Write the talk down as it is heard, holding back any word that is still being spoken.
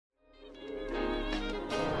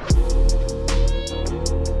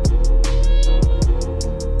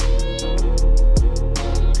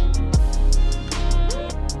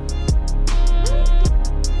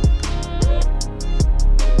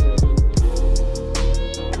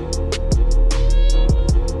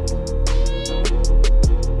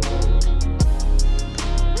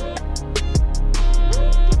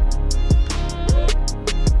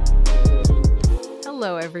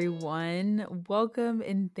Welcome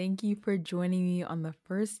and thank you for joining me on the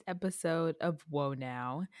first episode of Whoa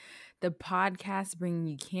Now, the podcast bringing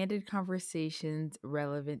you candid conversations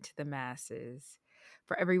relevant to the masses.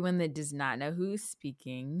 For everyone that does not know who's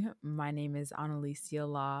speaking, my name is Annalicia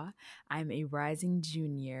Law. I'm a rising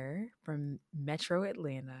junior from Metro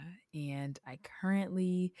Atlanta, and I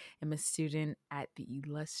currently am a student at the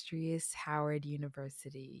illustrious Howard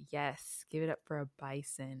University. Yes, give it up for a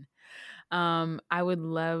bison. I would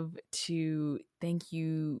love to thank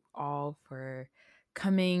you all for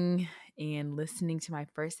coming and listening to my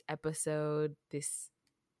first episode. This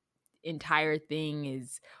entire thing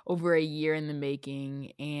is over a year in the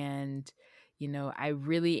making, and I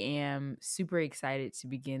really am super excited to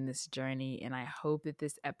begin this journey, and I hope that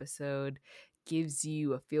this episode gives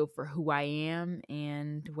you a feel for who I am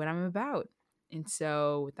and what I'm about. And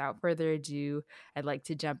so, without further ado, I'd like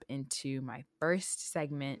to jump into my first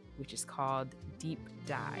segment, which is called Deep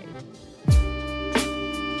Dive.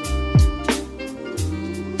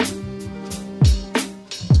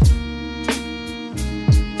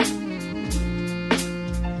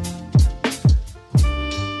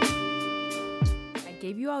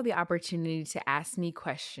 Gave you all the opportunity to ask me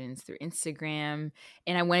questions through Instagram,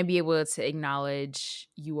 and I want to be able to acknowledge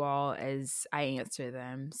you all as I answer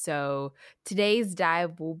them. So today's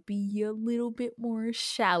dive will be a little bit more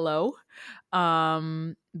shallow,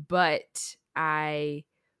 but I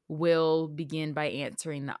will begin by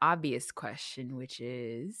answering the obvious question, which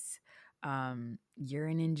is, you're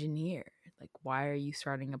an engineer. Like, why are you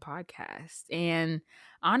starting a podcast? And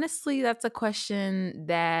honestly, that's a question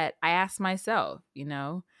that I ask myself,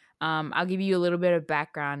 I'll give you a little bit of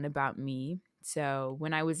background about me. So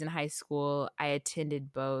when I was in high school, I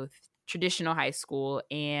attended both traditional high school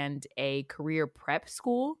and a career prep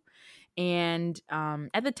school. And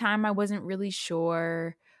at the time, I wasn't really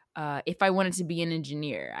sure if I wanted to be an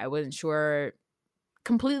engineer. I wasn't sure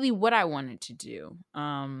completely what I wanted to do.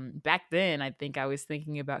 Back then, I think I was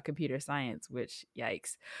thinking about computer science, which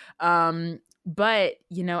yikes. But,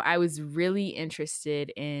 I was really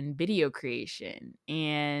interested in video creation.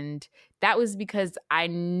 And that was because I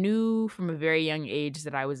knew from a very young age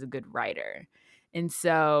that I was a good writer. And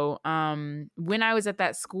so when I was at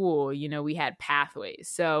that school, we had pathways.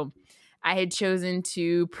 So I had chosen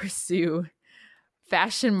to pursue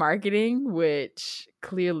fashion marketing, which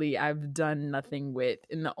clearly I've done nothing with.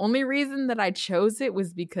 And the only reason that I chose it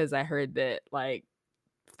was because I heard that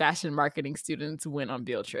fashion marketing students went on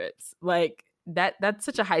field trips. That's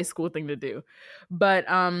such a high school thing to do. But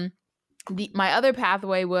my other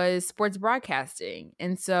pathway was sports broadcasting.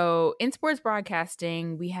 And so in sports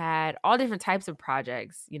broadcasting, we had all different types of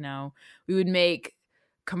projects. We would make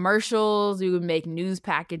commercials, we would make news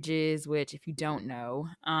packages, which, if you don't know,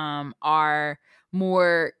 are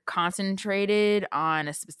more concentrated on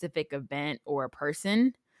a specific event or a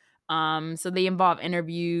person. So they involve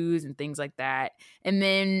interviews and things like that. And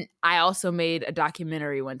then I also made a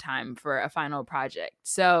documentary one time for a final project.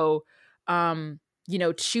 So,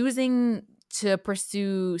 choosing to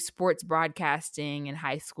pursue sports broadcasting in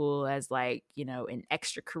high school as an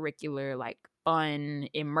extracurricular, fun,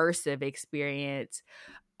 immersive experience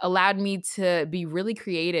allowed me to be really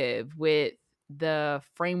creative with the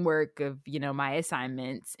framework of, my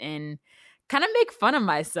assignments and kind of make fun of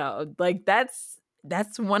myself.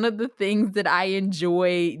 That's one of the things that I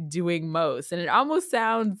enjoy doing most. And it almost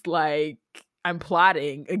sounds like I'm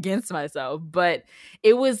plotting against myself, but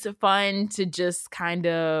it was fun to just kind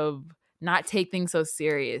of not take things so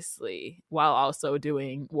seriously while also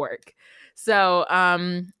doing work. So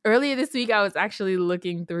earlier this week, I was actually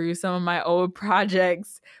looking through some of my old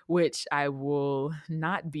projects, which I will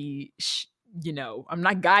not be I'm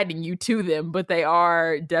not guiding you to them, but they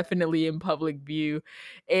are definitely in public view.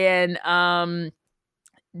 And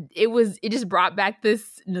it just brought back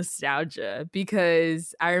this nostalgia,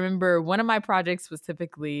 because I remember one of my projects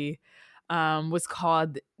specifically was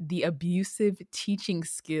called The Abusive Teaching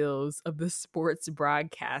Skills of the Sports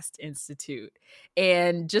Broadcast Institute.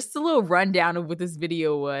 And just a little rundown of what this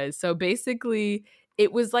video was. So basically,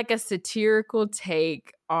 it was like a satirical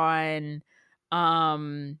take on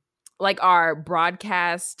our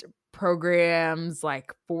broadcast programs,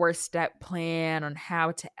 4-step plan on how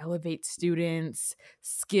to elevate students'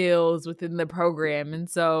 skills within the program. And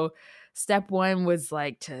so step one was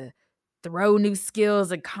to throw new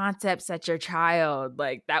skills and concepts at your child.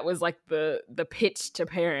 That was the pitch to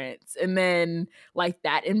parents. And then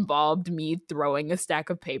that involved me throwing a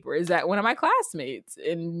stack of papers at one of my classmates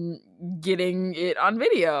and getting it on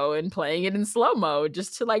video and playing it in slow-mo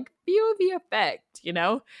just to feel the effect,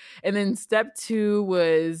 And then step two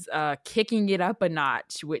was kicking it up a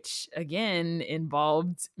notch, which again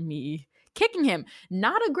involved me kicking him,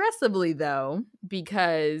 not aggressively though,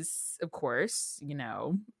 because of course,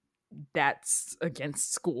 that's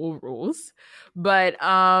against school rules. But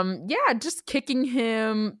yeah, just kicking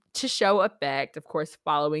him to show effect, of course,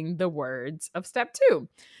 following the words of step 2.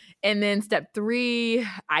 And then step 3,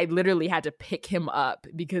 I literally had to pick him up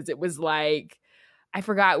because it was like, I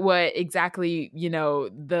forgot what exactly,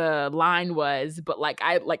 the line was, but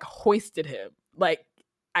I hoisted him.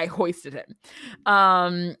 I hoisted him.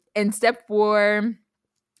 And step 4,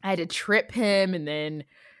 I had to trip him and then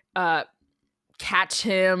catch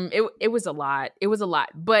him. It was a lot. It was a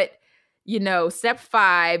lot. But, step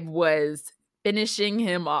 5 was finishing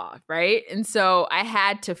him off, right? And so I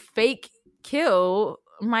had to fake kill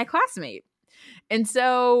my classmate. And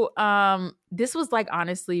so this was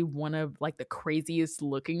honestly one of the craziest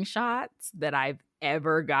looking shots that I've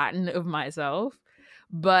ever gotten of myself.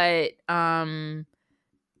 But I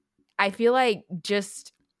feel like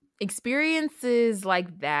just experiences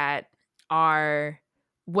like that are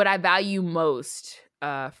what I value most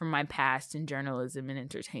from my past in journalism and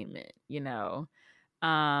entertainment,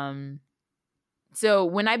 So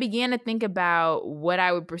when I began to think about what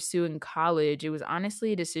I would pursue in college, it was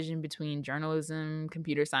honestly a decision between journalism,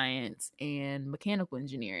 computer science, and mechanical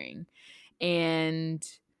engineering. And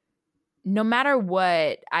no matter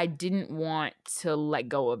what, I didn't want to let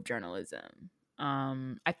go of journalism.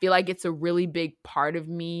 I feel like it's a really big part of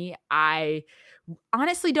me. I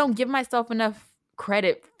honestly don't give myself enough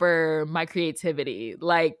credit for my creativity.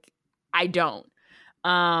 I don't.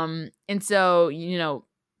 And so,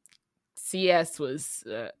 CS was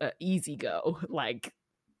a easy go.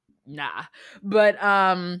 Nah. But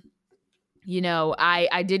I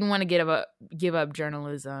didn't want to give up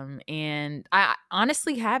journalism, and I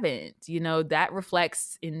honestly haven't. That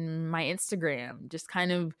reflects in my Instagram, just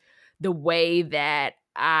kind of the way that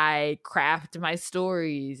I craft my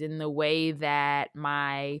stories and the way that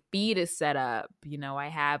my feed is set up. I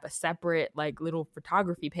have a separate little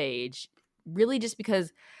photography page, really just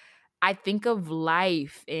because I think of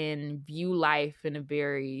life and view life in a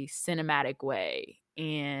very cinematic way.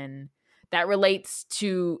 And that relates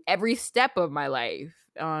to every step of my life,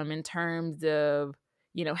 in terms of,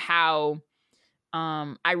 how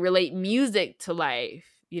I relate music to life.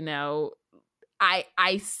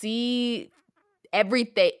 I see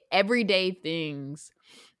everyday things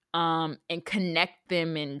and connect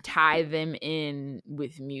them and tie them in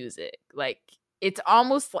with music. It's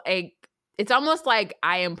almost like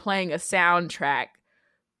I am playing a soundtrack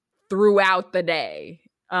throughout the day.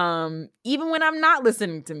 Even when I'm not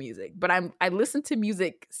listening to music, but I listen to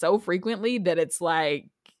music so frequently that it's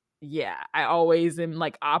yeah, I always am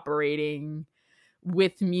operating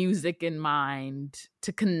with music in mind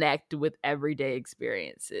to connect with everyday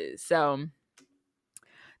experiences. So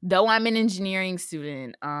though I'm an engineering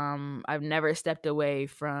student, I've never stepped away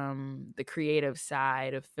from the creative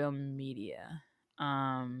side of film and media.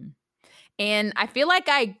 And I feel like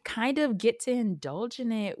I kind of get to indulge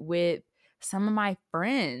in it with some of my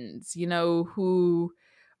friends, who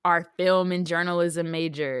are film and journalism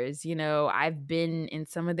majors. I've been in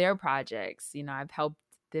some of their projects. I've helped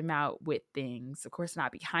them out with things. Of course,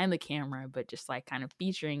 not behind the camera, but just kind of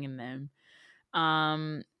featuring in them.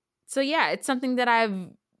 So yeah, it's something that I've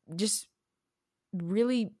just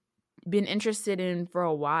really been interested in for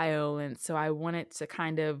a while. And so I wanted to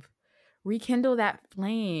kind of rekindle that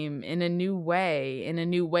flame in a new way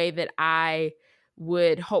that I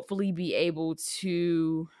would hopefully be able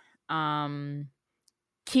to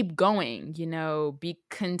keep going, be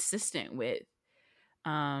consistent with.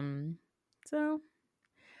 So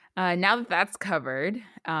now that that's covered,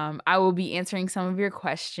 I will be answering some of your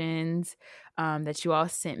questions that you all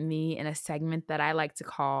sent me in a segment that I like to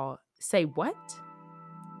call Say What?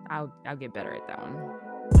 I'll get better at that one.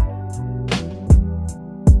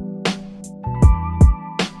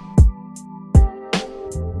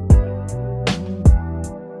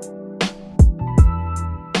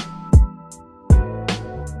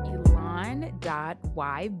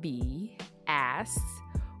 YB asks,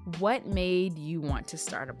 what made you want to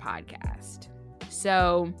start a podcast?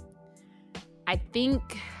 So I think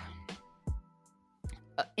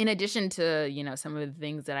in addition to, some of the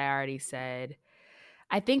things that I already said,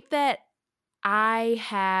 I think that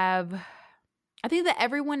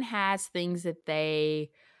everyone has things that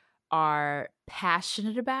they are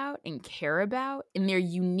passionate about and care about, and they're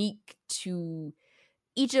unique to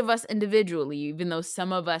each of us individually, even though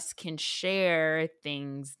some of us can share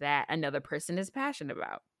things that another person is passionate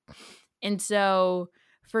about. And so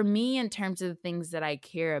for me, in terms of the things that I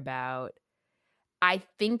care about, I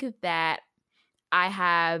think that I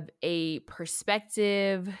have a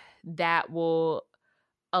perspective that will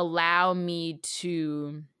allow me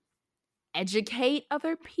to educate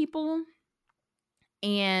other people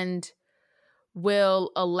and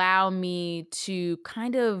will allow me to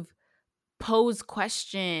kind of pose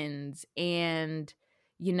questions and,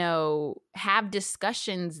 have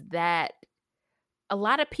discussions that a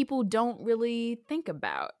lot of people don't really think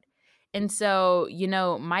about. And so,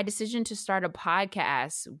 my decision to start a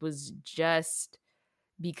podcast was just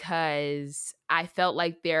because I felt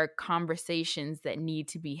like there are conversations that need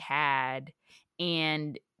to be had,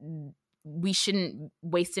 and we shouldn't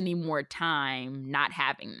waste any more time not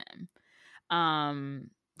having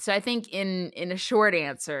them. So I think in a short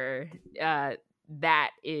answer, that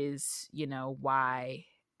is, why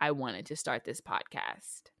I wanted to start this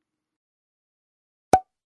podcast.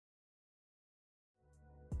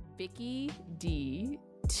 Vicky D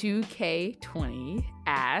 2K20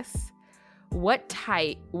 asks, what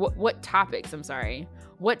topics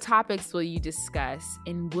will you discuss,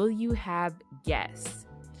 and will you have guests?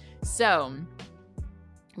 So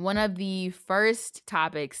one of the first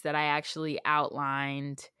topics that I actually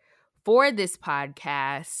outlined for this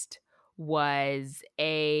podcast was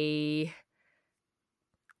a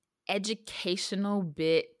educational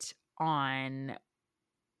bit on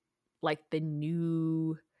like the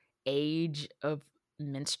new age of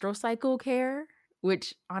menstrual cycle care,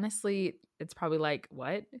 which honestly, it's probably like,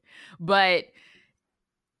 what? But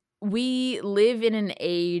we live in an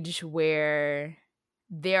age where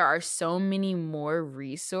there are so many more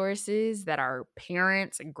resources that our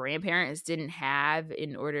parents and grandparents didn't have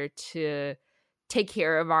in order to take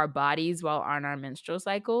care of our bodies while on our menstrual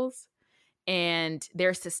cycles. And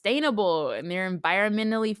they're sustainable and they're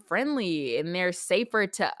environmentally friendly and they're safer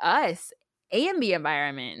to us and the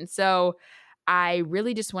environment. And so I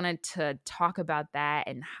really just wanted to talk about that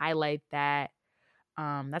and highlight that.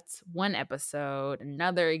 That's one episode.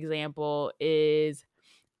 Another example is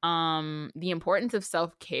the importance of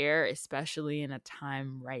self-care, especially in a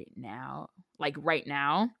time right now,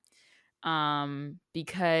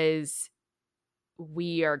 because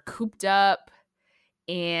we are cooped up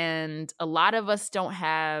and a lot of us don't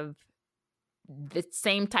have the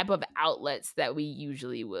same type of outlets that we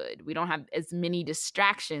usually would. We don't have as many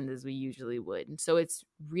distractions as we usually would. And so it's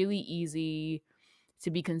really easy to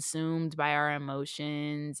be consumed by our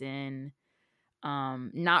emotions and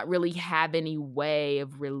not really have any way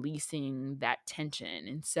of releasing that tension.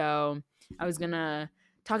 And so I was going to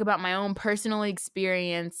talk about my own personal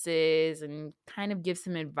experiences and kind of give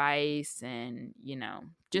some advice and,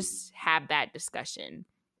 just have that discussion.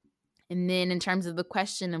 And then in terms of the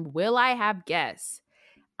question of will I have guests,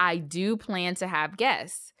 I do plan to have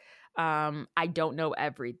guests. I don't know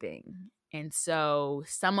everything. And so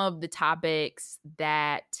some of the topics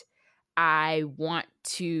that I want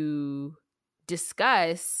to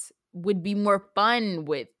discuss would be more fun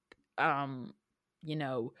with,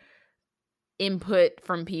 input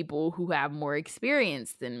from people who have more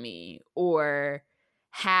experience than me or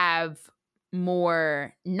have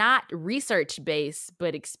more not research-based,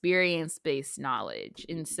 but experience-based knowledge.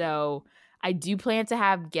 And so I do plan to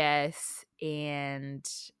have guests, and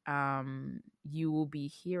you will be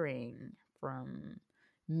hearing from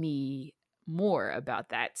me more about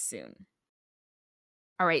that soon.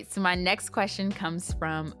 All right, so my next question comes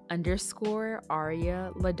from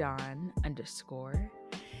 _Aria Ladon _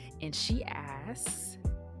 and she asks,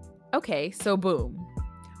 okay, so boom,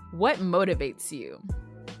 what motivates you?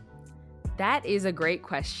 That is a great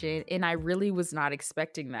question, and I really was not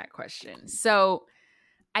expecting that question. So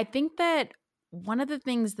I think that one of the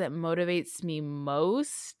things that motivates me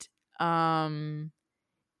most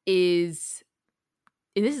is,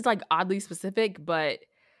 and this is like oddly specific, but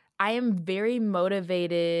I am very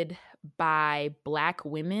motivated by Black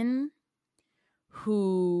women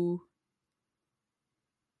who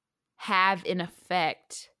have an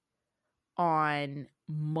effect on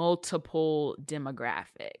multiple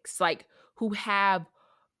demographics, like who have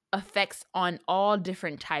effects on all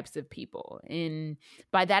different types of people. And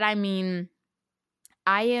by that, I mean,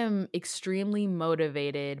 I am extremely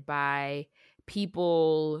motivated by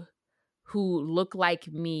people who look like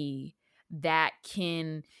me that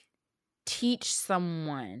can teach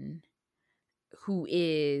someone who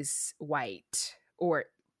is white, or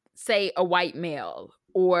say a white male,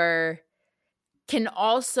 or can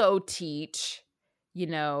also teach,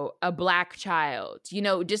 a Black child,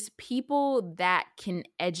 just people that can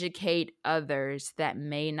educate others that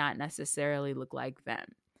may not necessarily look like them.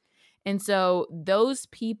 And so those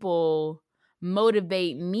people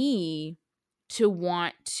motivate me to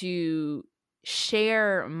want to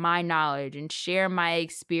share my knowledge and share my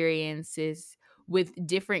experiences with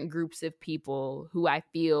different groups of people who I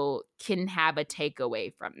feel can have a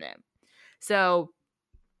takeaway from them. So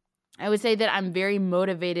I would say that I'm very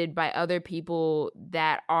motivated by other people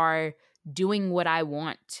that are doing what I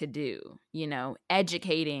want to do,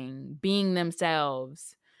 educating, being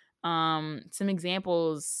themselves. Some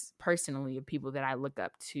examples personally of people that I look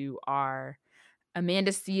up to are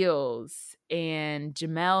Amanda Seales and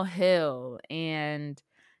Jamel Hill, and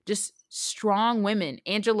just strong women,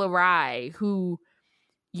 Angela Rye, who,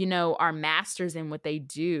 are masters in what they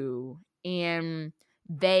do. And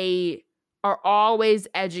they are always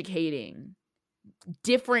educating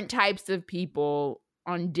different types of people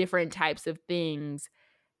on different types of things,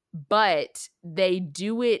 but they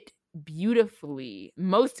do it beautifully,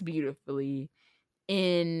 most beautifully,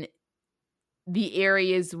 in the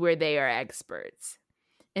areas where they are experts.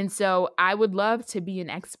 And so I would love to be an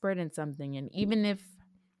expert in something. And even if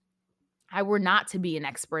I were not to be an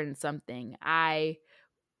expert in something, I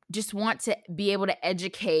just want to be able to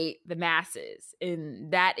educate the masses.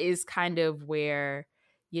 And that is kind of where,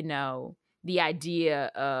 the idea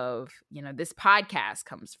of, this podcast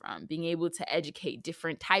comes from, being able to educate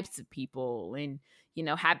different types of people and,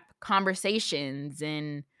 have conversations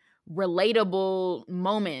and relatable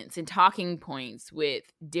moments and talking points with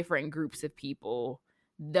different groups of people,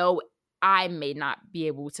 though I may not be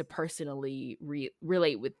able to personally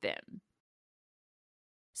relate with them.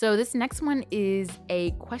 So this next one is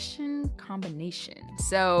a question combination.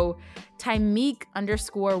 So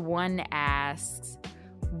Tymeek_1 asks,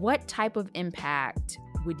 what type of impact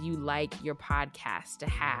would you like your podcast to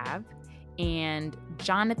have? And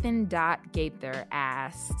Jonathan.Gaither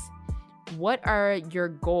asks, what are your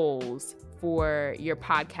goals for your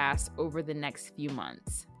podcast over the next few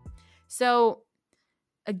months? So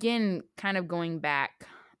again, kind of going back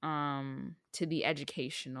to the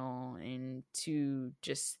educational and to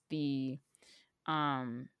just the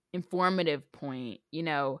informative point,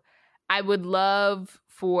 I would love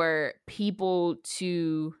for people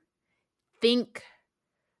to think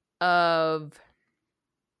of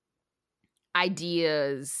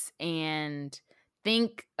ideas and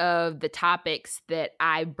think of the topics that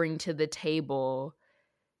I bring to the table,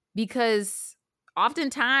 because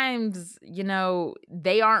oftentimes,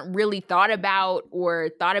 they aren't really thought about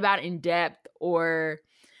in depth or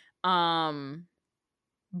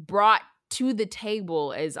brought to the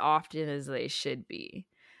table as often as they should be.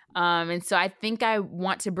 And so I think I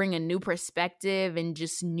want to bring a new perspective and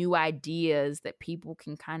just new ideas that people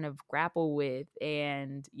can kind of grapple with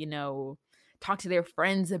and, talk to their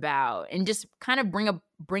friends about, and just kind of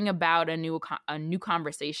bring about a new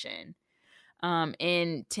conversation.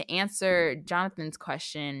 And to answer Jonathan's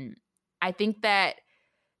question, I think that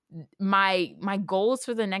my goals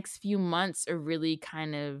for the next few months are really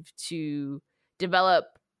kind of to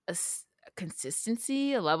develop a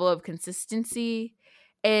level of consistency.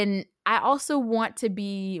 And I also want to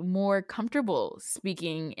be more comfortable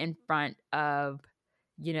speaking in front of,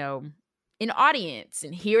 an audience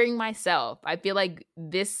and hearing myself. I feel like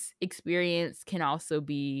this experience can also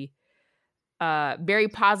be very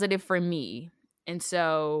positive for me. And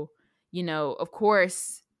so, of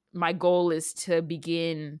course, my goal is to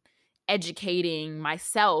begin educating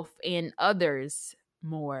myself and others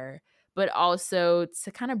more, but also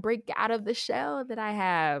to kind of break out of the shell that I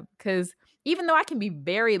have. Because even though I can be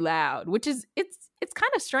very loud, which is, it's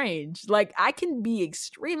kind of strange. Like, I can be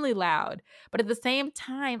extremely loud, but at the same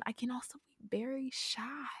time, I can also be very shy.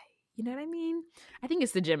 You know what I mean? I think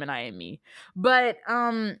it's the Gemini in me. But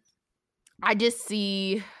I just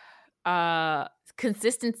see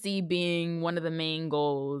consistency being one of the main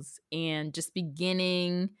goals, and just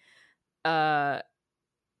beginning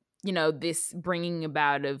this bringing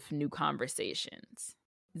about of new conversations.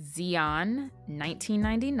 Zion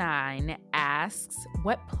 1999 asks,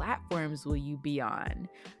 what platforms will you be on?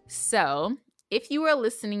 So if you are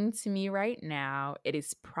listening to me right now, it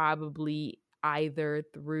is probably either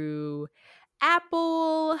through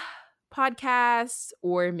Apple Podcasts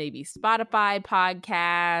or maybe Spotify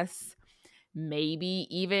Podcasts, maybe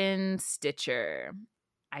even Stitcher.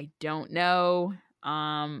 I don't know,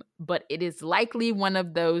 but it is likely one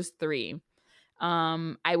of those three.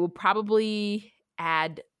 I will probably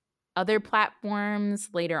add other platforms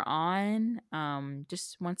later on,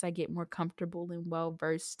 just once I get more comfortable and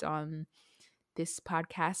well-versed on this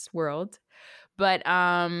podcast world. But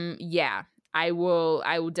yeah, I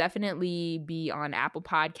will definitely be on Apple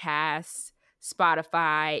Podcasts,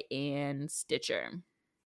 Spotify, and Stitcher.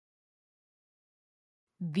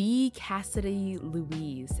 The Cassidy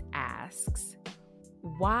Louise asks,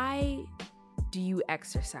 why do you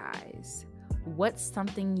exercise? What's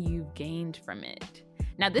something you've gained from it?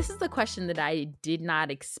 Now, this is the question that I did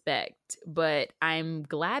not expect, but I'm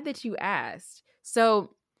glad that you asked.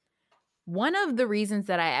 So, one of the reasons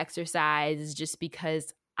that I exercise is just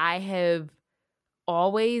because I have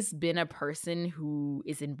always been a person who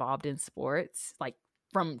is involved in sports, like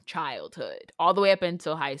from childhood all the way up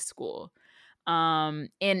until high school.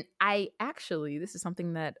 And I actually, this is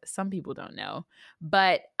something that some people don't know,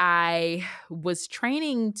 but I was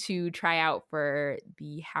training to try out for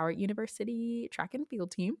the Howard University track and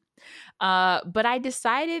field team. But I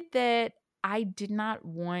decided that I did not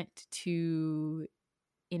want to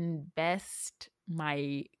invest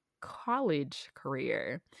my college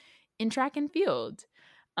career in track and field.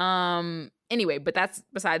 Anyway, but that's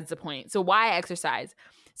besides the point. So why exercise?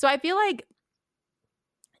 So I feel like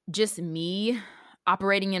just me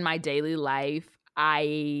operating in my daily life,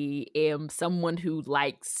 I am someone who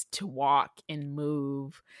likes to walk and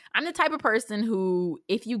move. I'm the type of person who,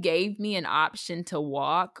 if you gave me an option to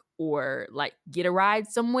walk or like get a ride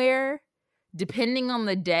somewhere, depending on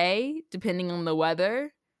the day, depending on the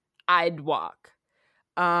weather, I'd walk.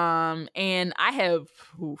 And I have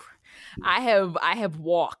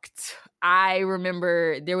walked. I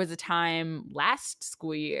remember there was a time last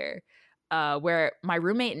school year where my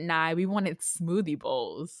roommate and we wanted smoothie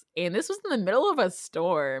bowls. And this was in the middle of a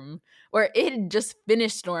storm where it had just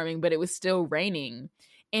finished storming, but it was still raining.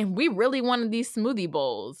 And we really wanted these smoothie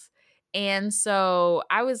bowls. And so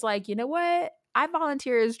I was like, you know what? I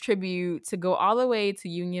volunteer as tribute to go all the way to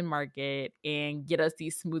Union Market and get us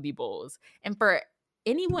these smoothie bowls. And for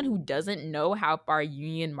anyone who doesn't know how far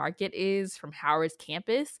Union Market is from Howard's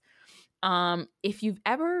campus, if you've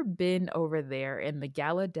ever been over there in the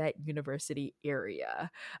Gallaudet University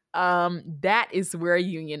area, that is where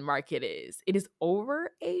Union Market is. It is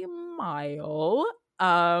over a mile.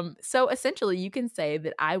 So essentially you can say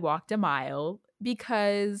that I walked a mile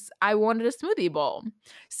because I wanted a smoothie bowl.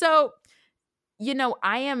 So,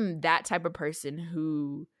 I am that type of person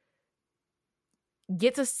who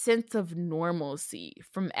gets a sense of normalcy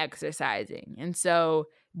from exercising. And so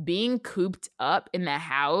being cooped up in the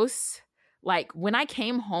house, like when I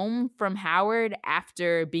came home from Howard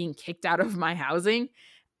after being kicked out of my housing,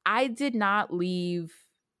 I did not leave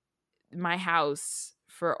my house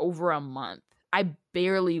for over a month. I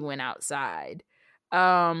barely went outside.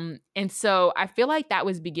 And so I feel like that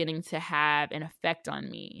was beginning to have an effect on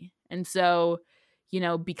me. And so,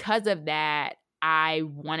 because of that, I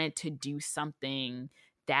wanted to do something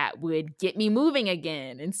that would get me moving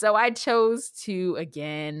again. And so I chose to,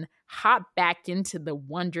 again, hop back into the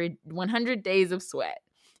 100 Days of Sweat.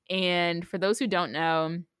 And for those who don't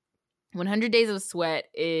know, 100 Days of Sweat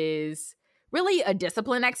is really a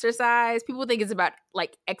discipline exercise. People think it's about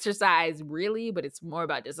like exercise really, but it's more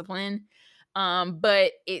about discipline.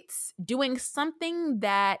 But it's doing something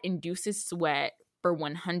that induces sweat for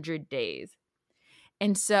 100 days.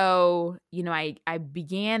 And so, I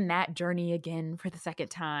began that journey again for the second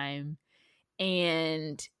time.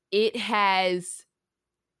 And it has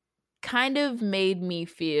kind of made me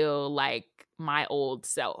feel like my old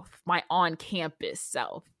self, my on-campus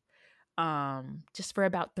self, just for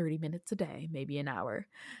about 30 minutes a day, maybe an hour.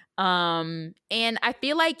 And I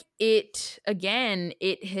feel like it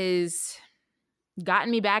has gotten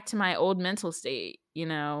me back to my old mental state.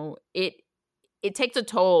 It takes a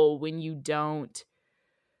toll when you don't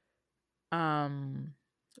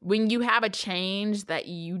when you have a change that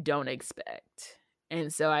you don't expect.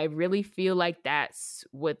 And so I really feel like that's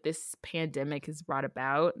what this pandemic has brought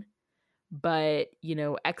about. But,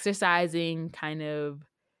 exercising kind of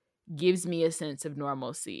gives me a sense of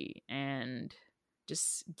normalcy and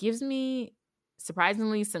just gives me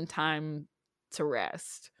surprisingly some time to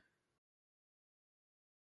rest.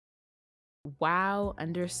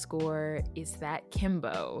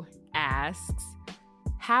 Wow_is_that_Kimbo asks,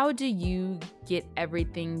 how do you get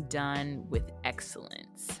everything done with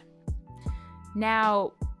excellence?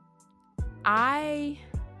 Now, I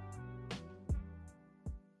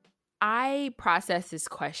process this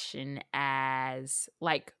question as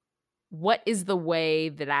like, what is the way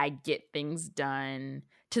that I get things done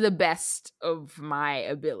to the best of my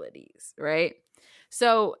abilities, right?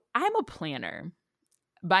 So I'm a planner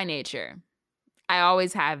by nature. I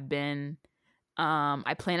always have been.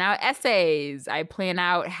 I plan out essays. I plan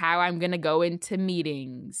out how I'm going to go into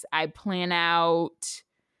meetings. I plan out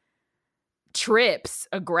trips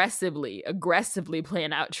aggressively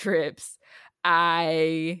plan out trips.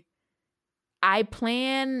 I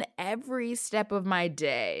plan every step of my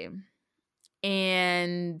day.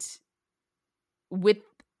 And with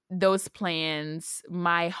those plans,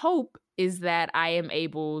 my hope is that I am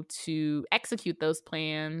able to execute those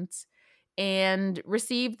plans and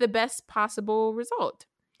receive the best possible result.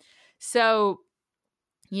 So,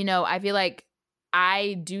 I feel like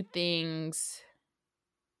I do things,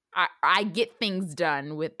 I get things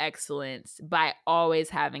done with excellence by always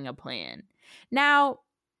having a plan. Now,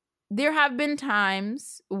 there have been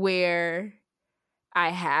times where I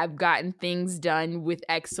have gotten things done with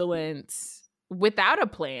excellence without a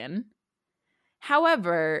plan.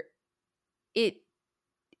 However, it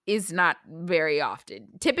is not very often.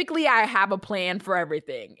 Typically, I have a plan for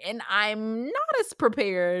everything, and I'm not as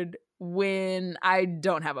prepared when I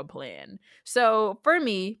don't have a plan. So for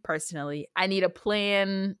me personally, I need a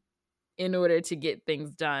plan in order to get things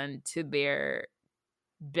done to their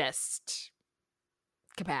best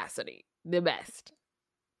capacity, the best,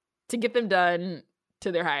 to get them done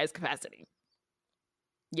to their highest capacity.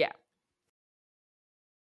 Yeah.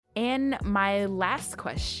 And my last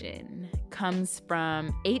question comes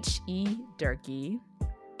from H.E. Durkee.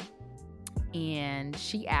 And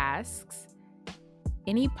she asks,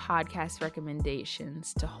 any podcast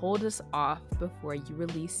recommendations to hold us off before you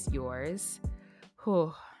release yours?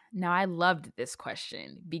 Whew. Now, I loved this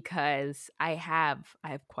question because I have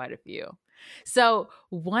quite a few. So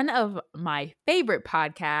one of my favorite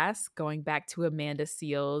podcasts, going back to Amanda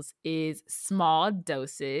Seales, is Small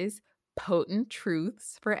Doses, Potent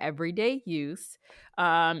Truths for Everyday Use.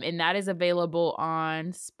 And that is available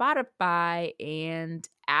on Spotify and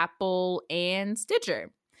Apple and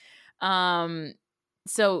Stitcher.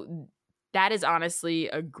 So that is honestly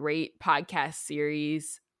a great podcast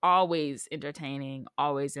series. Always entertaining,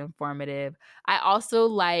 always informative. I also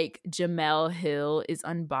like Jemele Hill is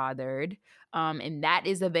Unbothered, and that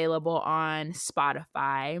is available on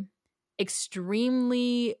Spotify.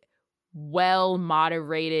 Extremely well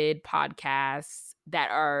moderated podcasts that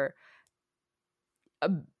are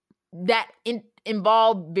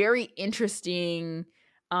involve very interesting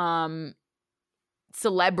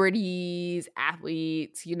celebrities,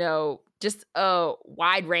 athletes, just a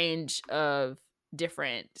wide range of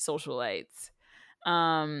different socialites.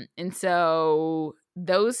 And so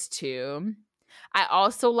those two. I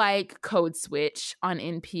also like Code Switch on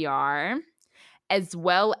NPR, as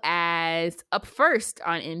well as Up First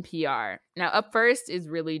on NPR. Now, Up First is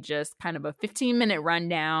really just kind of a 15-minute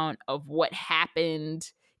rundown of what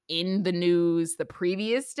happened in the news the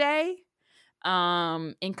previous day,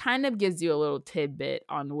 and kind of gives you a little tidbit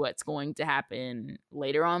on what's going to happen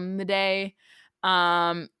later on in the day.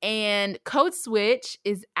 And Code Switch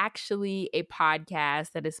is actually a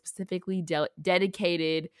podcast that is specifically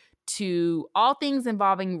dedicated to all things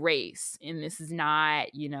involving race. And this is not,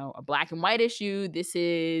 a black and white issue. This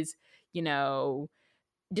is,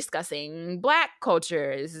 discussing Black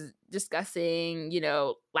cultures, discussing,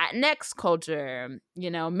 Latinx culture,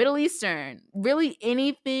 Middle Eastern, really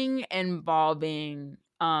anything involving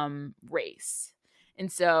race. And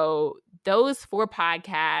so those 4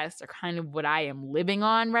 podcasts are kind of what I am living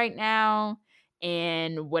on right now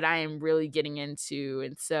and what I am really getting into.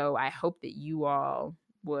 And so I hope that you all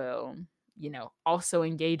will, also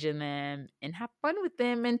engage in them and have fun with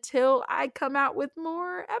them until I come out with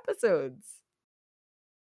more episodes.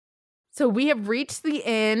 So we have reached the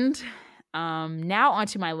end. Now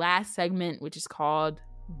onto my last segment, which is called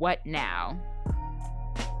What Now?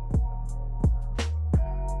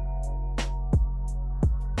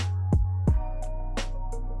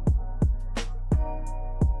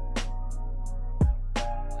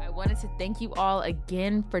 I wanted to thank you all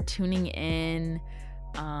again for tuning in.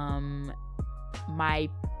 My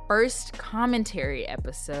first commentary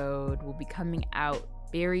episode will be coming out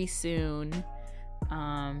very soon.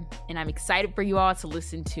 And I'm excited for you all to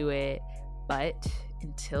listen to it. But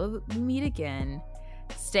until we meet again,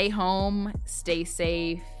 stay home, stay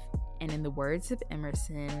safe, and in the words of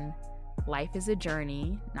Emerson, life is a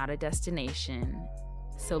journey, not a destination.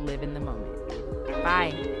 So live in the moment.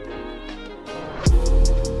 Bye.